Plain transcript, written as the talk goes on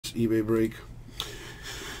this eBay break.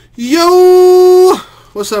 Yo!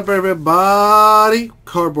 What's up, everybody?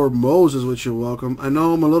 Cardboard Moses with you. Welcome. I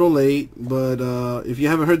know I'm a little late, but if you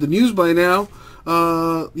haven't heard the news by now,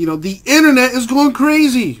 you know, the internet is going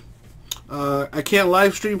crazy. I can't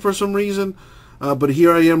live stream for some reason, but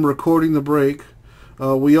here I am recording the break.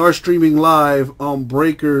 We are streaming live on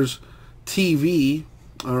Breakers TV.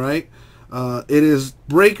 All right. It is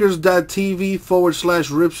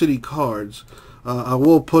breakers.tv/Rip City Cards. I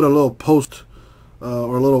will put a little post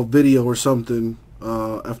or a little video or something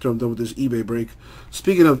after I'm done with this eBay break.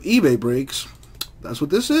 Speaking of eBay breaks, that's what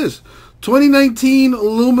this is. 2019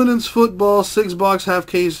 Luminance Football 6-box half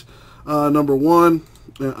case number 1.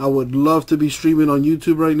 I would love to be streaming on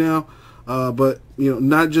YouTube right now, but you know,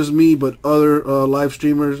 not just me, but other live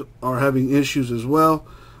streamers are having issues as well.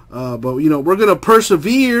 But you know, we're gonna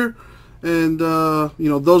persevere, and you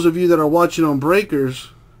know, those of you that are watching on Breakers,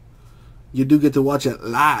 you do get to watch it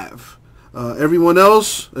live. Everyone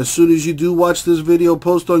else, as soon as you do watch this video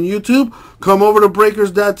post on YouTube, come over to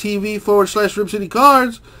breakers.tv/Rip City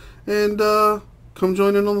Cards and come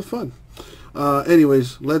join in on the fun.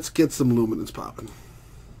 Anyways, let's get some Luminance popping.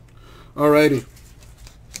 Alrighty,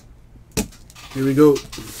 here we go.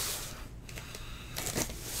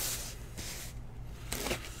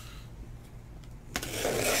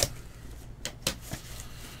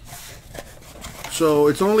 So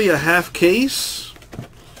it's only a half case.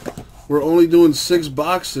 We're only doing 6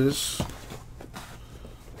 boxes.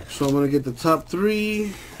 So I'm going to get the top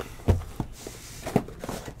 3.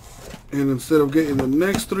 And instead of getting the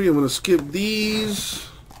next 3, I'm going to skip these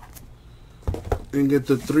and get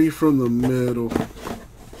the 3 from the middle.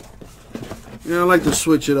 Yeah, I like to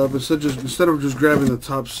switch it up. Instead of just grabbing the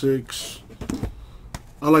top 6,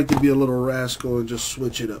 I like to be a little rascal and just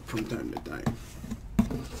switch it up from time to time.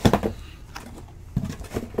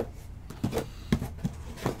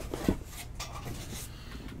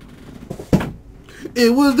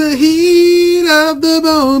 It was the heat of the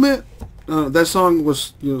moment. That song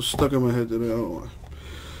was, you know, stuck in my head today. I don't know why.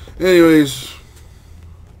 Anyways,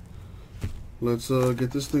 let's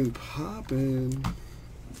get this thing popping.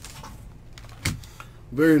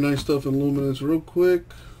 Very nice stuff in Luminance. Real quick,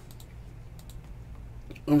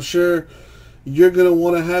 I'm sure you're gonna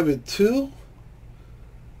want to have it too,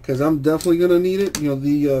 because I'm definitely gonna need it. You know,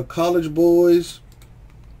 the college boys,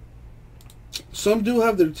 some do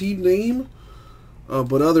have their team name,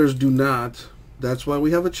 but others do not. That's why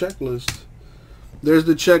we have a checklist. There's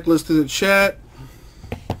the checklist in the chat.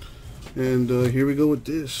 And here we go with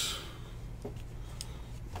this.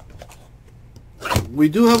 We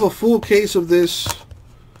do have a full case of this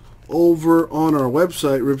over on our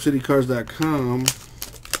website, ripcitycards.com.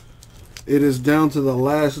 It is down to the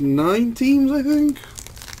last 9 teams, I think.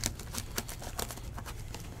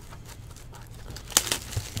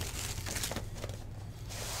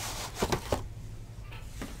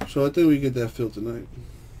 So I think we get that filled tonight.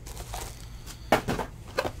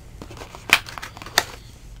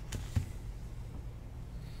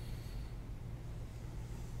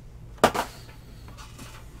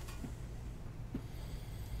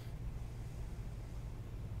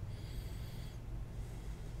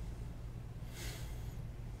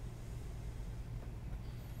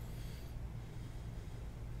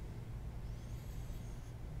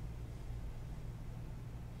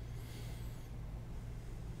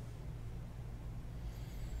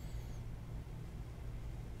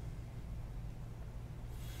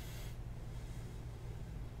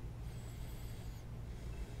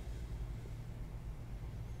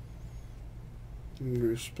 Let me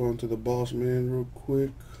respond to the boss man real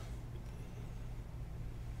quick.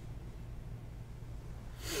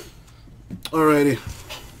 Alrighty.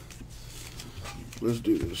 Let's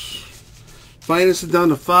do this. Finance is down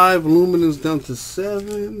to 5. Luminance down to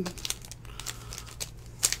 7.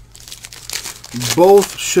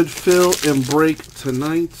 Both should fill and break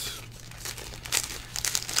tonight.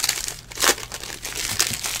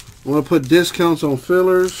 I want to put discounts on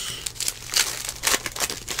fillers.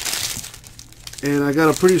 And I got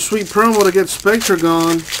a pretty sweet promo to get Spectra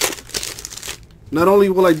gone. Not only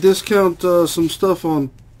will I discount some stuff on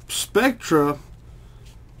Spectra,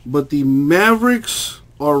 but the Mavericks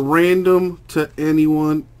are random to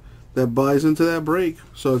anyone that buys into that break.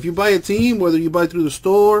 So if you buy a team, whether you buy through the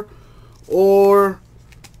store or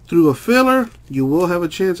through a filler, you will have a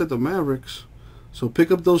chance at the Mavericks. So pick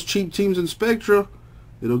up those cheap teams in Spectra.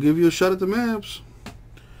 It'll give you a shot at the Mavs.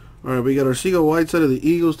 Alright, we got our Seagull Whiteside of the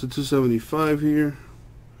Eagles to 275 here.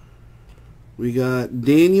 We got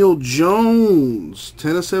Daniel Jones,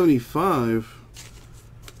 10/75.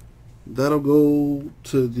 That'll go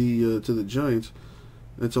to the Giants.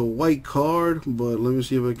 It's a white card, but let me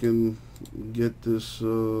see if I can get this a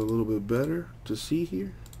little bit better to see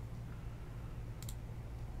here.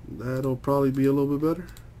 That'll probably be a little bit better.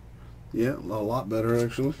 Yeah, a lot better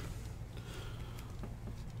actually.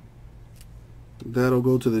 That'll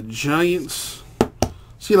go to the Giants.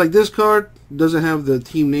 See, like this card doesn't have the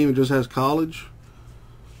team name, it just has college.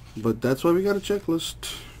 But that's why we got a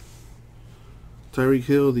checklist. Tyreek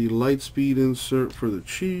Hill, the light speed insert for the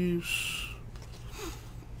Chiefs.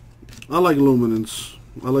 I like Luminance.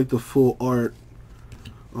 I like the full art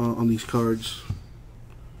on these cards.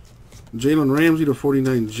 Jalen Ramsey to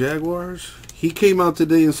 49 Jaguars. He came out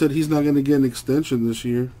today and said he's not going to get an extension this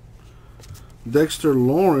year. Dexter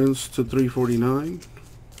Lawrence to 349.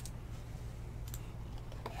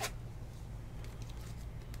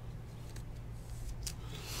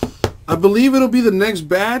 I believe it'll be the next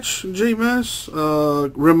batch, J-Mass.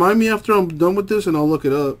 Remind me after I'm done with this and I'll look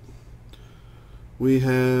it up. We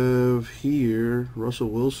have here Russell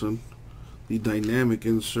Wilson, the dynamic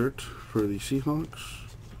insert for the Seahawks.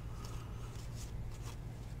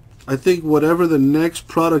 I think whatever the next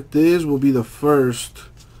product is will be the first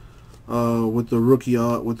with the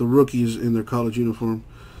rookies in their college uniform.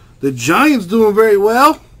 The Giants doing very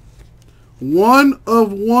well. 1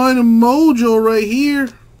 of 1 mojo right here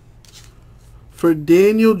for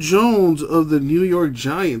Daniel Jones of the New York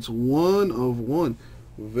Giants. 1 of 1.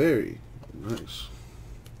 Very nice.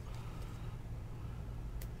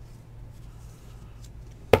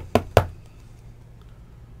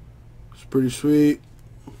 It's pretty sweet.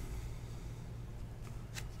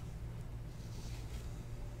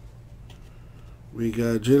 We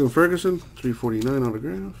got Jalen Ferguson, 349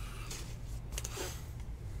 autograph.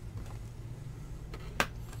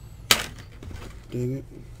 Dang it.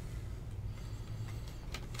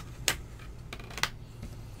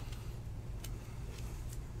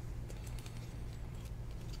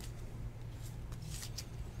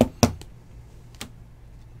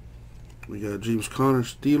 We got James Conner,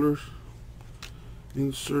 Steelers.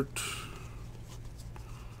 Insert.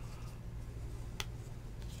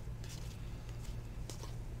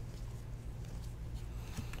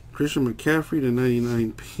 Christian McCaffrey to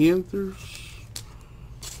 99 Panthers.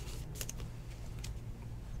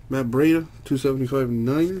 Matt Breida, 275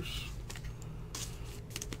 Niners.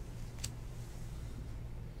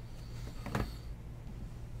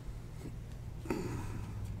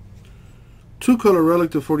 Two-color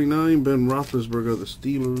relic to 49, Ben Roethlisberger of the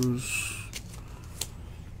Steelers.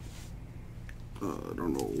 I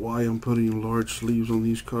don't know why I'm putting large sleeves on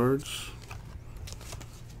these cards.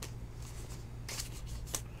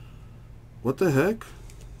 What the heck?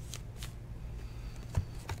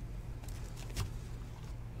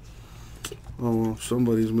 Oh, well,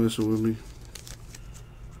 somebody's messing with me.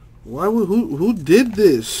 Why would who did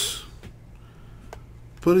this?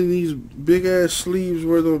 Putting these big ass sleeves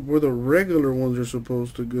where the regular ones are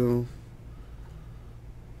supposed to go.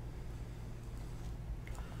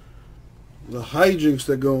 The hijinks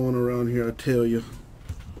that go on around here, I tell you.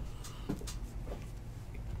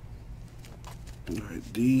 All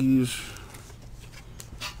right, these.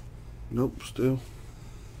 Nope, still.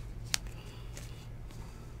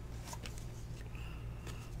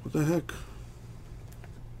 What the heck?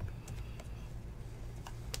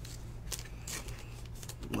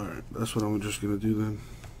 Alright, that's what I'm just going to do then.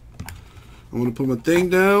 I'm going to put my thing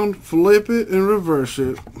down, flip it, and reverse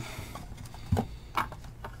it.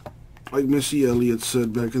 Like Missy Elliott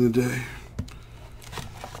said back in the day.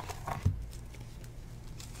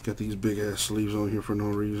 Got these big ass sleeves on here for no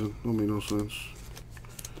reason. Don't make no sense.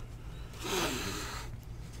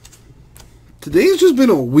 Today's just been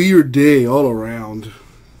a weird day all around.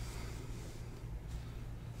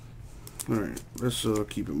 Alright, let's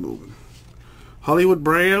keep it moving. Hollywood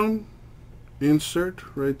Brown,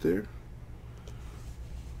 insert right there.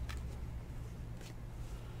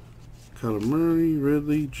 Kyler Murray,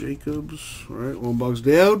 Ridley, Jacobs. Alright, one box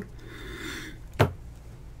down.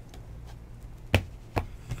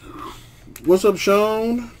 What's up,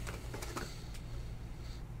 Sean?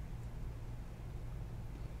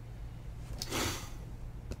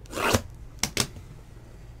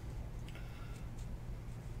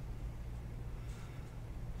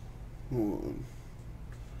 Hold on.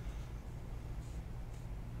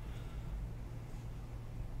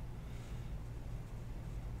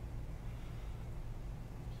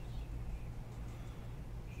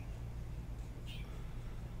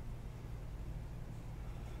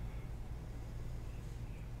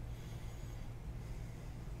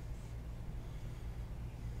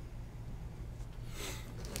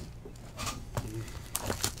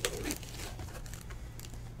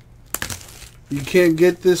 you can't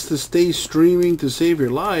get this to stay streaming to save your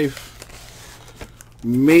life,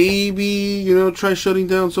 maybe, you know, try shutting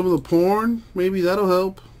down some of the porn. Maybe that'll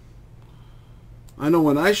help. I know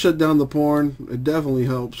when I shut down the porn, it definitely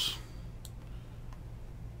helps.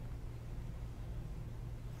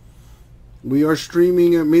 We are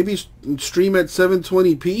streaming at, maybe stream at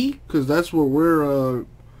 720p, because that's what we're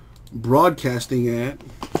broadcasting at.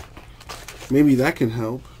 Maybe that can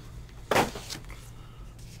help.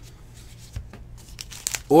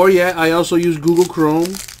 Or yeah, I also use Google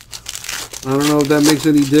Chrome. I don't know if that makes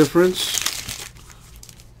any difference,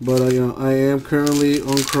 but you know, I am currently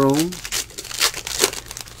on Chrome,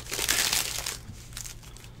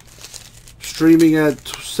 streaming at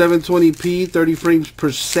 720p, 30 frames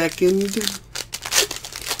per second.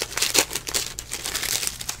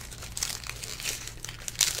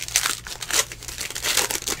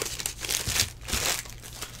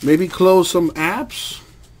 Maybe close some apps.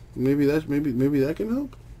 Maybe that can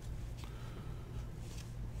help.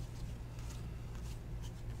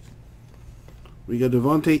 We got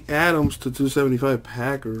Devontae Adams to 275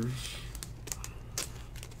 Packers.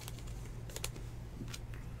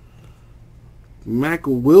 Mac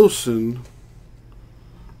Wilson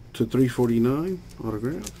to 349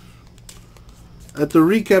 autograph. At the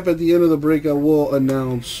recap at the end of the break, I will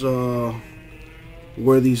announce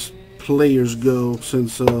where these players go,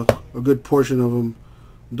 since a good portion of them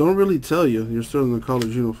don't really tell you. You're still in the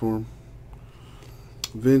college uniform.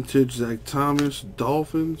 Vintage Zach Thomas,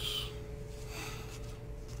 Dolphins.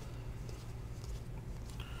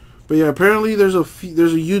 But yeah, apparently there's a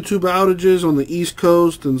YouTube outages on the East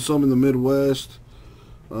Coast and some in the Midwest.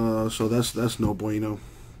 So that's no bueno.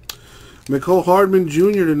 McCole Hardman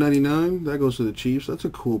Jr. to 99. That goes to the Chiefs. That's a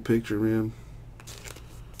cool picture, man.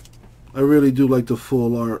 I really do like the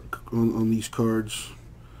full art on these cards.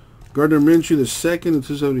 Gardner Minshew the second to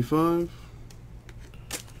 275.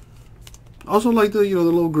 Also like the, you know,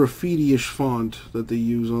 the little graffiti-ish font that they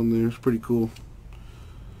use on there. It's pretty cool.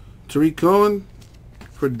 Tariq Cohen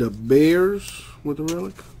for the Bears with the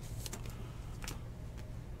relic.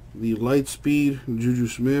 The Lightspeed Juju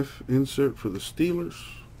Smith insert for the Steelers.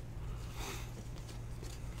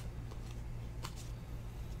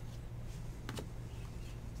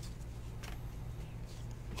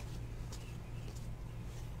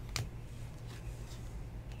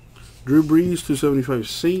 Drew Brees 275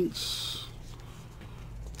 Saints.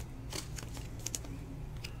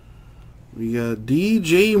 We got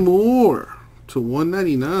DJ Moore to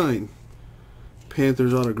 199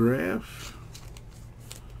 Panthers autograph.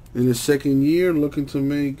 In his second year, looking to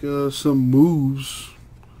make some moves.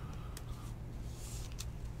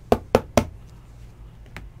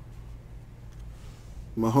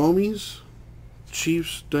 Mahomes,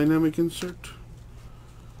 Chiefs dynamic insert.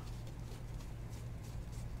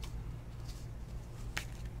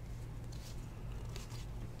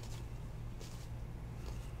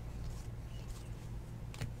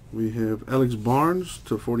 We have Alex Barnes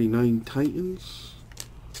to 49 Titans.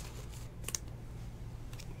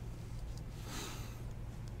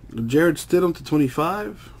 Jared Stidham to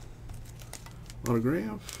 25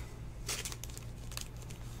 autograph.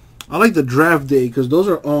 I like the draft day because those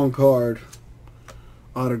are on card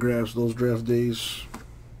autographs, those draft days.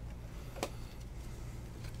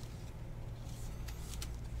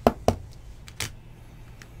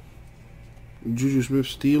 Juju Smith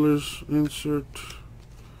Steelers insert.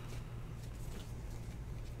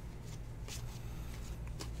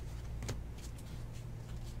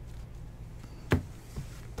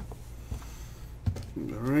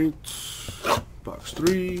 Alright, box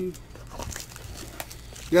 3.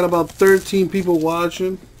 Got about 13 people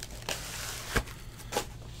watching,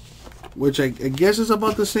 which I guess is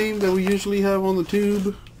about the same that we usually have on the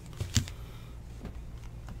tube.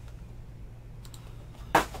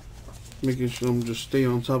 Making sure I'm just stay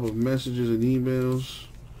on top of messages and emails.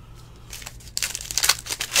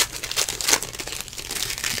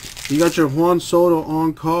 You got your Juan Soto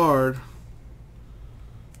on card.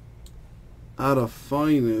 Out of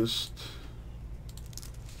Finest.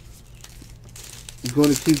 I'm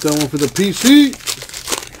going to keep that one for the PC.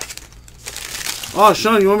 Oh,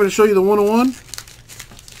 Sean, you want me to show you the 101?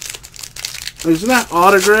 It's not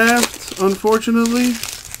autographed, unfortunately,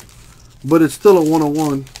 but it's still a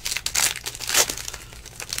 101.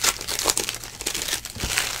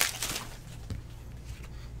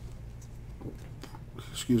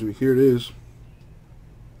 Excuse me, here it is.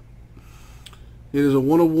 It is a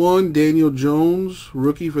 101 Daniel Jones,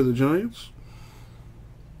 rookie for the Giants.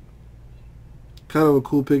 Kind of a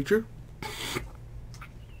cool picture.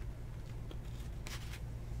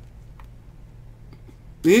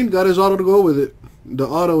 And got his auto to go with it. The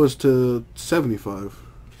auto is to 75.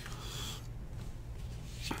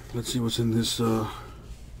 Let's see what's in this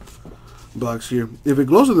box here. If it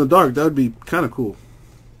glows in the dark, that would be kind of cool.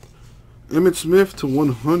 Emmitt Smith to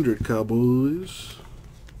 100 Cowboys.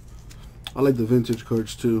 I like the vintage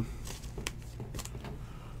cards too.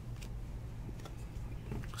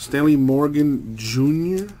 Stanley Morgan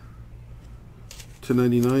Jr. to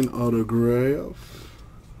 99 autograph.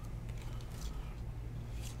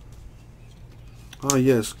 Ah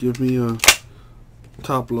yes, give me a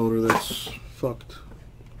top loader that's fucked.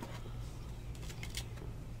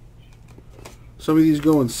 Some of these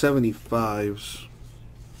go in 75s.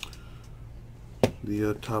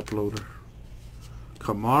 The top loader.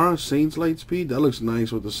 Kamara, Saints Lightspeed. That looks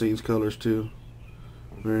nice with the Saints colors too.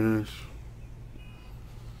 Very nice.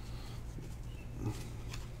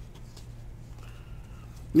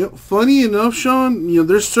 You know, funny enough, Sean, you know,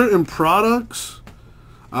 there's certain products.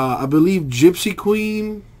 I believe Gypsy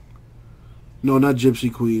Queen. No, not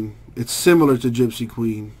Gypsy Queen. It's similar to Gypsy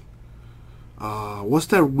Queen. What's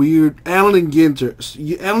that weird? Allen and Ginter.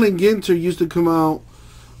 Allen and Ginter used to come out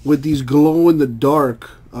with these glow-in-the-dark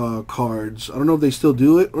cards. I don't know if they still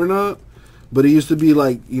do it or not, but it used to be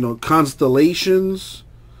like, you know, constellations,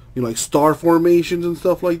 you know, like star formations and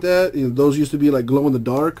stuff like that. You know, those used to be like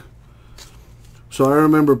glow-in-the-dark. So I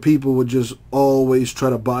remember people would just always try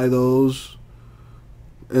to buy those,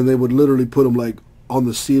 and they would literally put them like on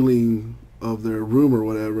the ceiling of their room or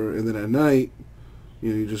whatever, and then at night, you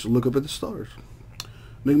know, you just look up at the stars.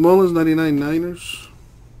 Nick Mullins, 99 Niners.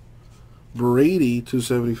 Brady,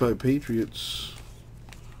 275 Patriots.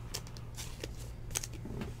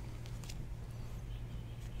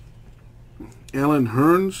 Alan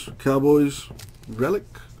Hearns, Cowboys relic.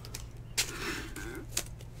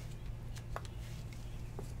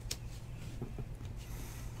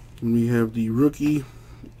 And we have the rookie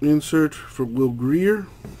insert for Will Greer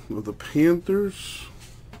of the Panthers.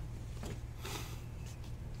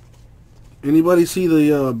 Anybody see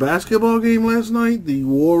the basketball game last night? The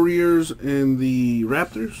Warriors and the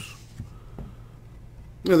Raptors?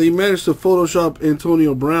 Yeah, they managed to Photoshop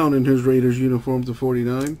Antonio Brown in his Raiders uniform to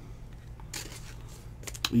 49.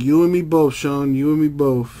 You and me both, Sean. You and me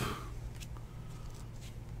both.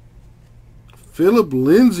 Philip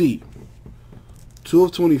Lindsay, 2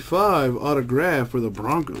 of 25 autograph for the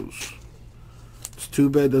Broncos. It's too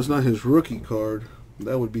bad that's not his rookie card.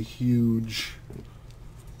 That would be huge.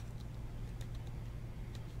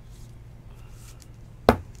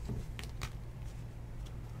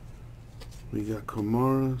 We got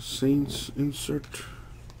Kamara, Saints insert.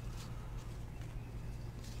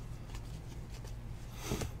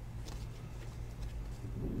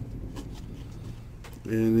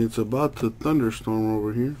 And it's about to thunderstorm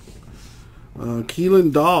over here.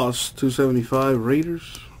 Keelan Doss, 275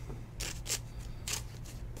 Raiders.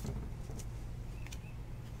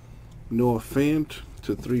 Noah Fant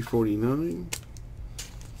to 349.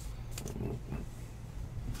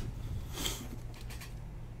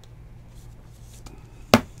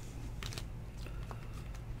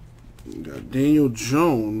 We got Daniel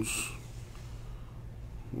Jones,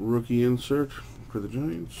 rookie insert for the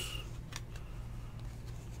Giants.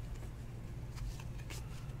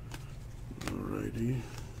 Alrighty.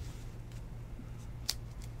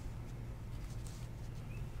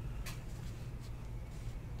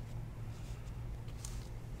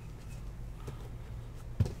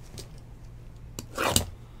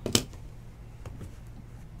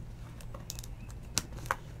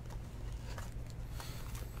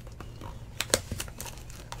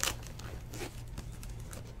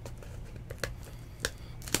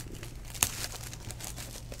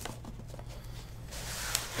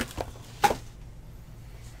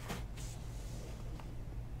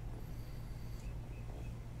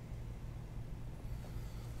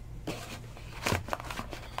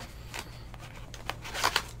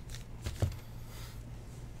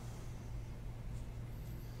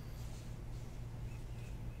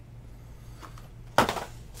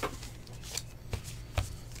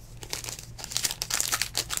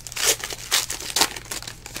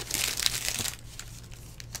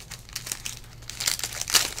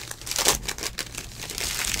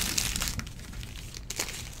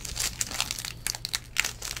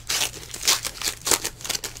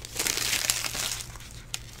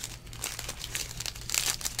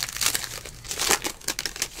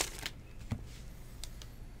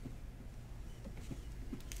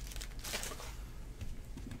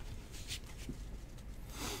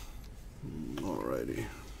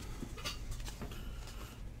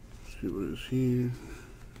 See what is here.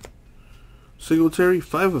 Singletary,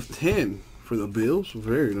 5 of 10 for the Bills.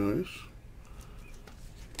 Very nice.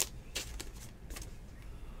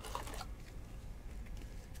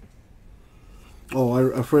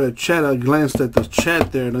 Oh, I for the chat, I glanced at the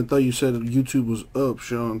chat there, and I thought you said YouTube was up,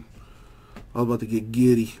 Sean. I was about to get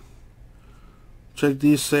giddy. Check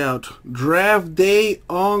this out. Draft Day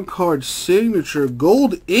on-card signature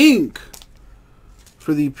gold ink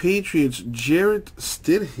for the Patriots, Jarrett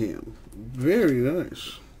Stidham. Very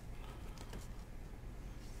nice.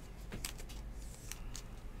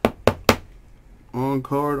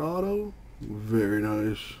 On-card auto. Very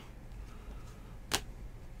nice.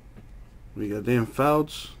 We got Dan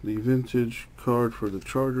Fouts, the vintage card for the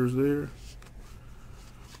Chargers there.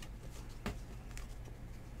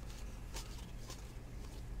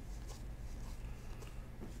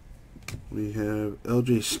 We have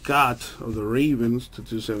L.J. Scott of the Ravens to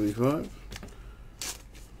 275.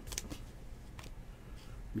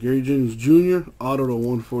 Gary Jennings Jr. auto to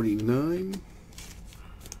 149.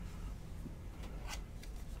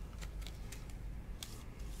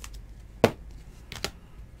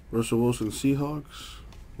 Russell Wilson Seahawks,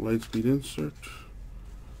 Lightspeed insert.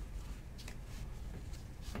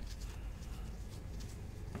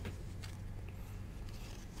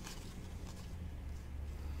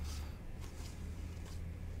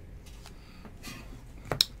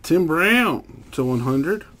 Tim Brown to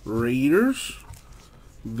 100, Raiders,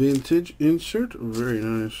 vintage insert, very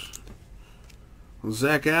nice.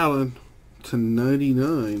 Zach Allen to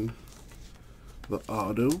 99, the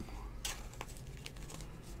auto.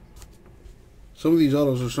 Some of these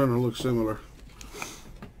autos are starting to look similar.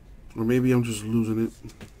 Or maybe I'm just losing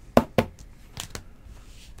it.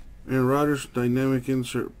 Aaron Rodgers, dynamic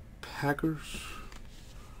insert, Packers.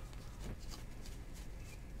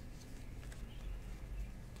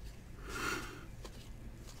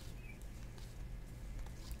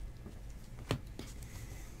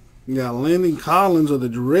 We got Landon Collins of the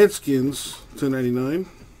Redskins, 299.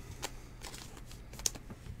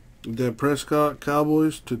 Dak Prescott,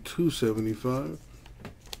 Cowboys to 275.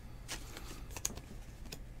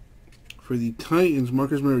 For the Titans,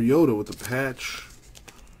 Marcus Mariota with the patch.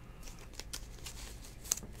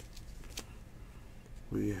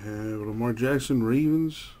 We have Lamar Jackson,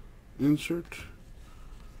 Ravens insert.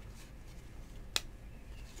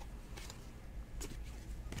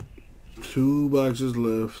 Two boxes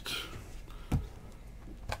left.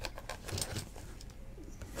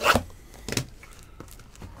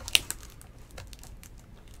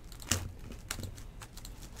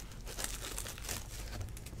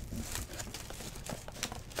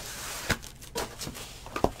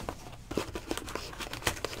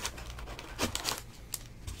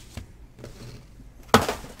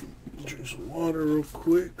 Drink some water real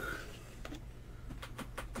quick.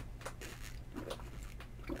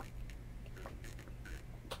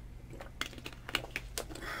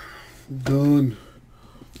 Done.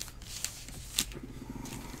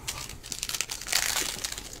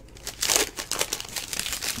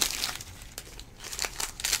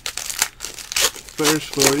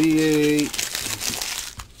 First 48.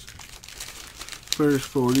 First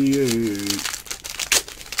 48.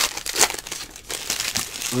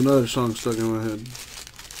 Another song stuck in my head.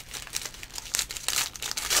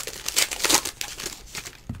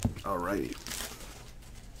 Alrighty.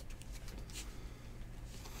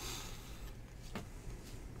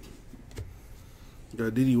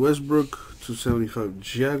 Got Dede Westbrook, 275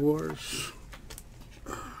 Jaguars.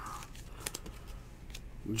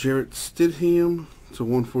 Jarrett Stidham to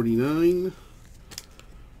 149.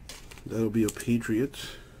 That'll be a Patriot.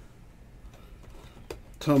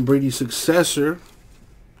 Tom Brady's successor.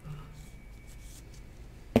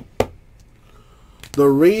 The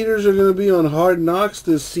Raiders are going to be on Hard Knocks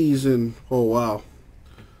this season. Oh, wow.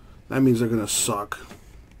 That means they're going to suck.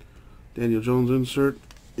 Daniel Jones insert.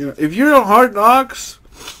 You know, if you're on Hard Knocks,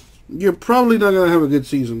 you're probably not going to have a good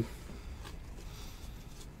season.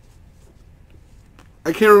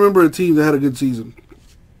 I can't remember a team that had a good season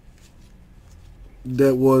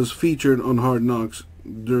that was featured on Hard Knocks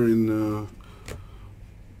during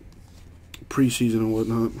preseason and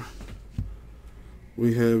whatnot.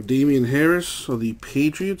 We have Damian Harris of the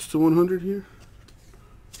Patriots to 100 here.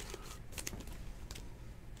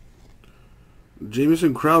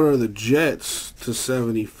 Jamison Crowder of the Jets to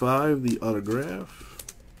 75, the autograph.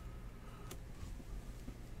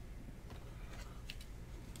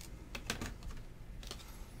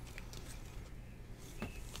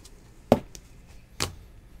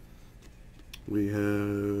 We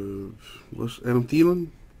have Adam Thielen,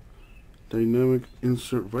 dynamic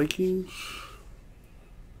insert Vikings.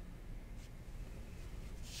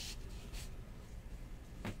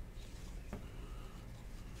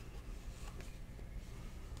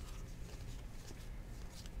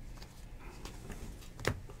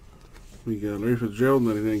 We got Larry Fitzgerald,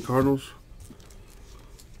 99 Cardinals.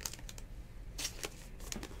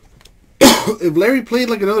 If Larry played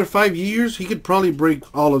like another 5 years, he could probably break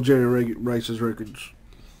all of Jerry Rice's records.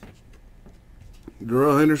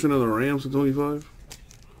 Darrell Henderson of the Rams at 25.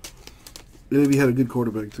 And if he had a good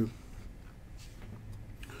quarterback too.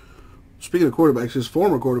 Speaking of quarterbacks, his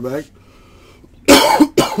former quarterback,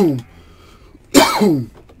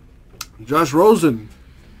 Josh Rosen,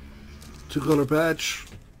 2-color patch,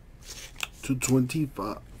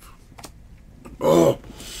 225. Oh,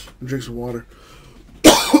 drink some water.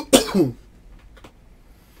 Whew.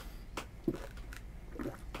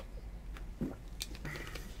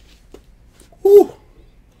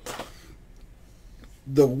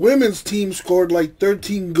 The women's team scored like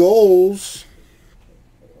 13 goals.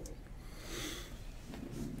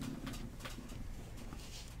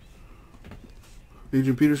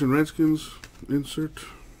 Adrian Peterson, Redskins, insert.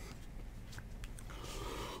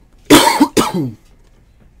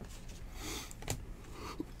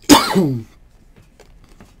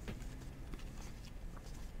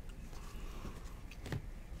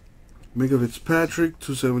 Mika Fitzpatrick,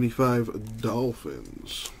 275,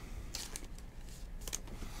 Dolphins.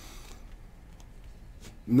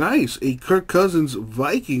 Nice, a Kirk Cousins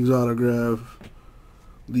Vikings autograph.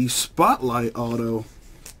 The Spotlight auto.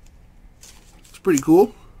 It's pretty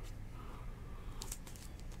cool.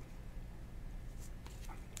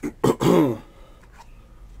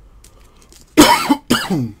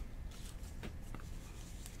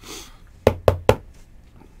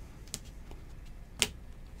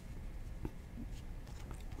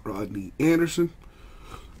 Rodney Anderson.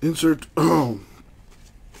 Insert.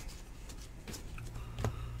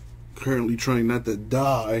 Currently trying not to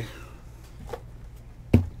die.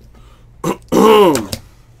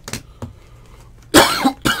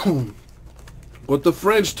 What the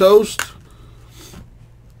French toast?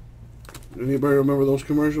 Anybody remember those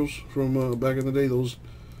commercials from back in the day? Those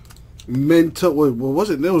Mentos. Wait, what was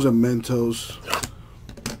it? There was a Mentos.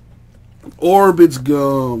 Orbit's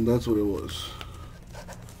gum. That's what it was.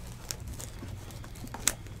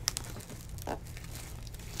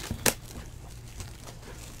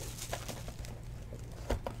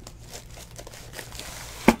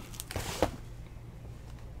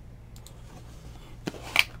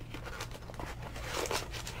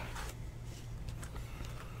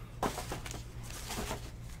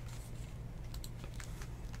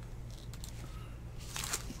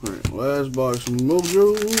 Alright, last box of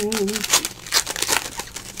Mojo.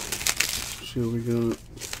 See what we got.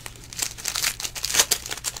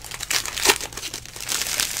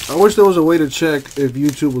 I wish there was a way to check if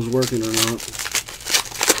YouTube was working or not.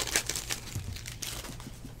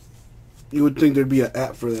 You would think there'd be an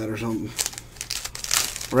app for that or something.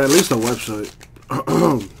 Or at least a website.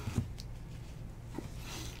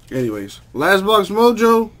 Anyways, last box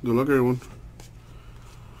Mojo. Good luck, everyone.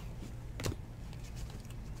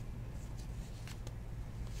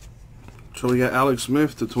 So we got Alex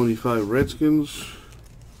Smith to 25 Redskins.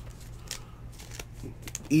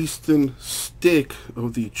 Easton Stick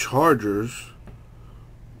of the Chargers.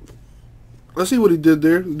 Let's see what he did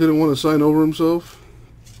there. Didn't want to sign over himself.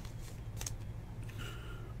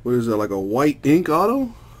 What is that, like a white ink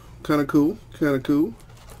auto? Kind of cool. Kind of cool.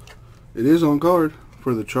 It is on card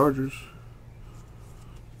for the Chargers.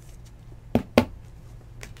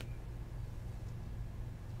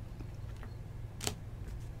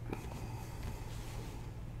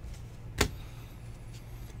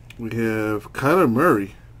 We have Kyler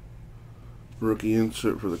Murray, rookie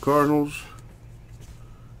insert for the Cardinals.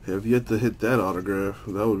 Have yet to hit that autograph.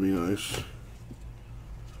 That would be nice.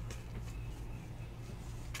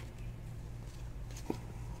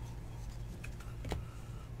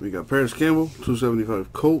 We got Paris Campbell,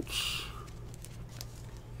 275 Colts.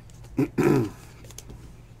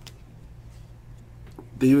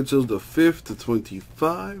 David Sills the 5th to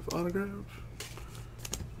 25 autograph.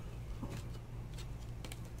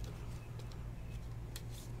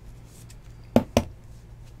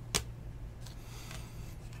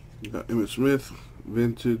 You got Emmitt Smith,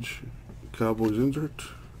 vintage Cowboys insert.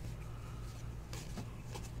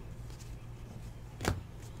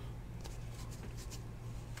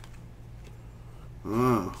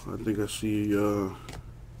 I think I see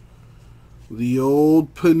the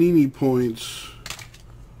old Panini points.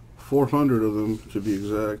 400 of them to be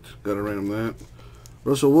exact. Gotta random that.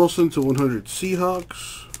 Russell Wilson to 100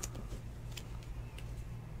 Seahawks.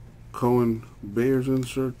 Cohen Bears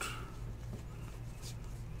insert.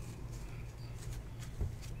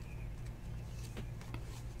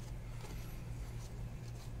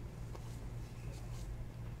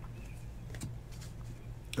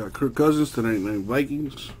 Got Kirk Cousins to 99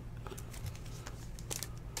 Vikings.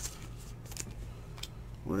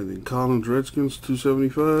 Landon Collins Redskins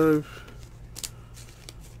 275.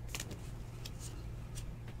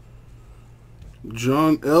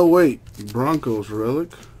 John Elway, Broncos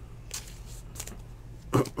relic.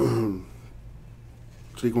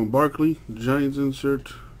 Saquon Barkley, Giants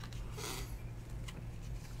insert.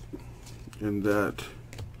 And that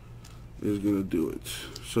is going to do it.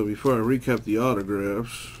 So before I recap the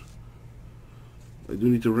autographs, I do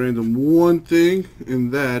need to random one thing,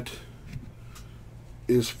 and that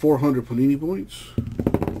is 400 Panini points.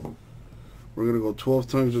 We're going to go 12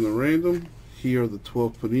 times in the random. Here are the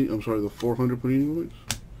 400 Panini points.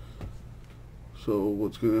 So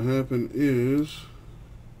what's going to happen is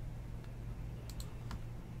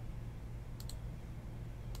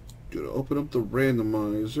going to open up the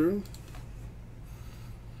randomizer.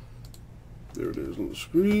 There it is on the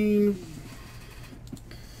screen.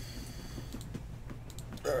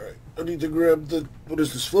 Alright, I need to grab the, what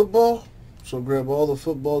is this, football? So I'll grab all the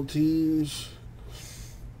football teams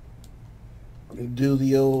and do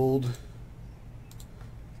the old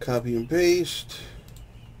copy and paste.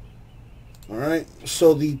 Alright,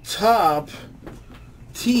 so the top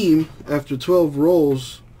team after 12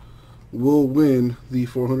 rolls will win the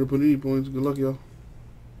 400 Panini points. Good luck, y'all.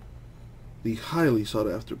 The highly sought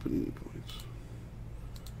after Panini points.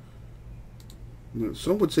 Now,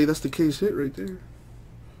 some would say that's the case hit right there.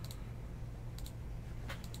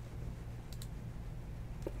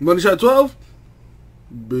 Money shot 12.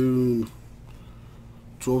 Boom.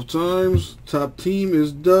 12 times. Top team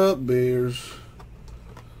is the Bears.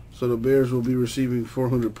 So the Bears will be receiving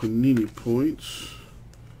 400 Panini points.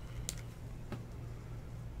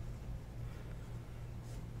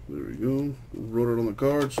 There we go. Wrote it on the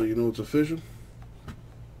card so you know it's official.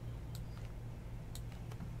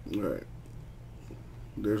 Alright.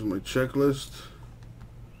 There's my checklist.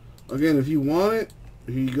 Again, if you want it,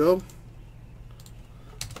 here you go.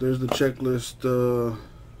 There's the checklist.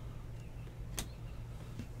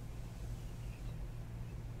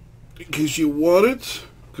 In case you want it,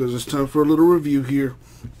 because it's time for a little review here.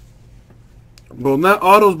 Well, not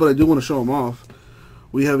autos, but I do want to show them off.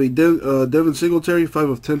 We have a Devin Singletary, 5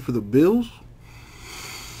 of 10 for the Bills.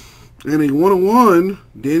 And a 101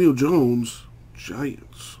 Daniel Jones,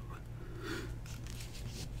 Giants.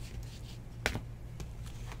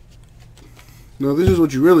 Now, this is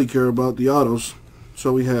what you really care about, the autos.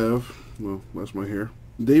 So we have, well, that's my hair.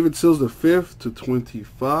 David Sills, the 5th to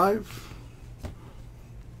 25.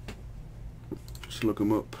 Let's look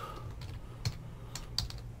him up.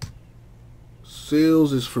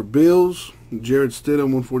 Sills is for Bills. Jared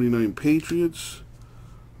Stidham, 149 Patriots.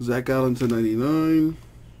 Zach Allen to 99.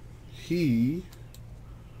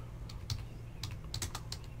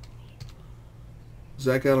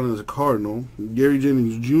 Zach Allen is a Cardinal. Gary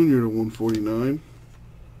Jennings Jr. to 149.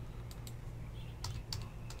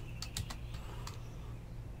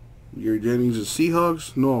 Gary Jennings is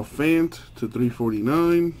Seahawks. Noah Fant to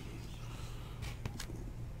 349.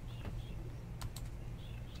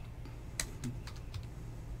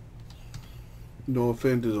 Noah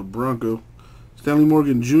Fant is a Bronco. Stanley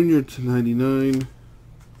Morgan Jr. to 99.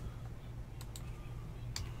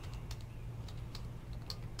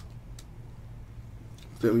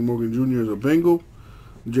 Stanley Morgan Jr. is a Bengal.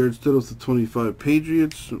 Jared Stidham to 25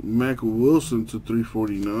 Patriots. Mac Wilson to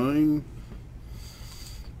 349.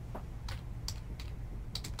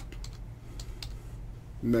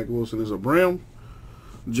 Mac Wilson is a Brown.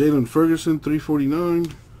 Jalen Ferguson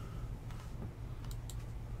 349.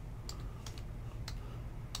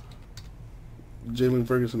 Jalen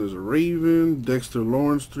Ferguson is a Raven. Dexter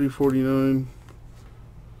Lawrence 349.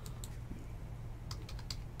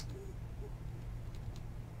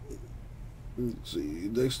 Let's see.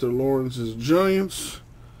 Dexter Lawrence is Giants.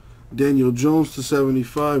 Daniel Jones to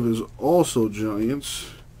 75 is also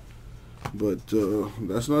Giants. But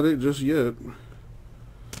that's not it just yet.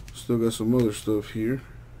 Still got some other stuff here.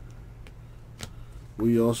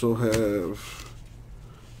 We also have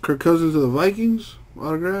Kirk Cousins of the Vikings,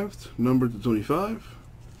 autographed, numbered to 25.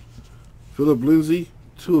 Philip Lindsay,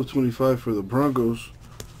 2 of 25 for the Broncos.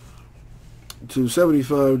 To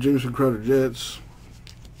 75, Jameson Crowder Jets.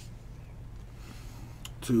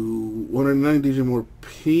 To 109, DJ Moore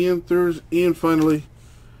Panthers. And finally,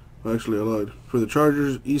 actually I lied, for the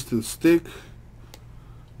Chargers, Easton Stick,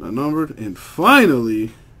 not numbered. And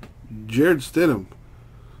finally, Jared Stidham,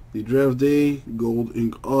 the draft day gold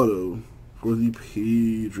ink auto for the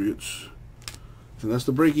Patriots. And that's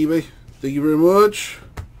the break, eBay. Thank you very much.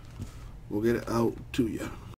 We'll get it out to you.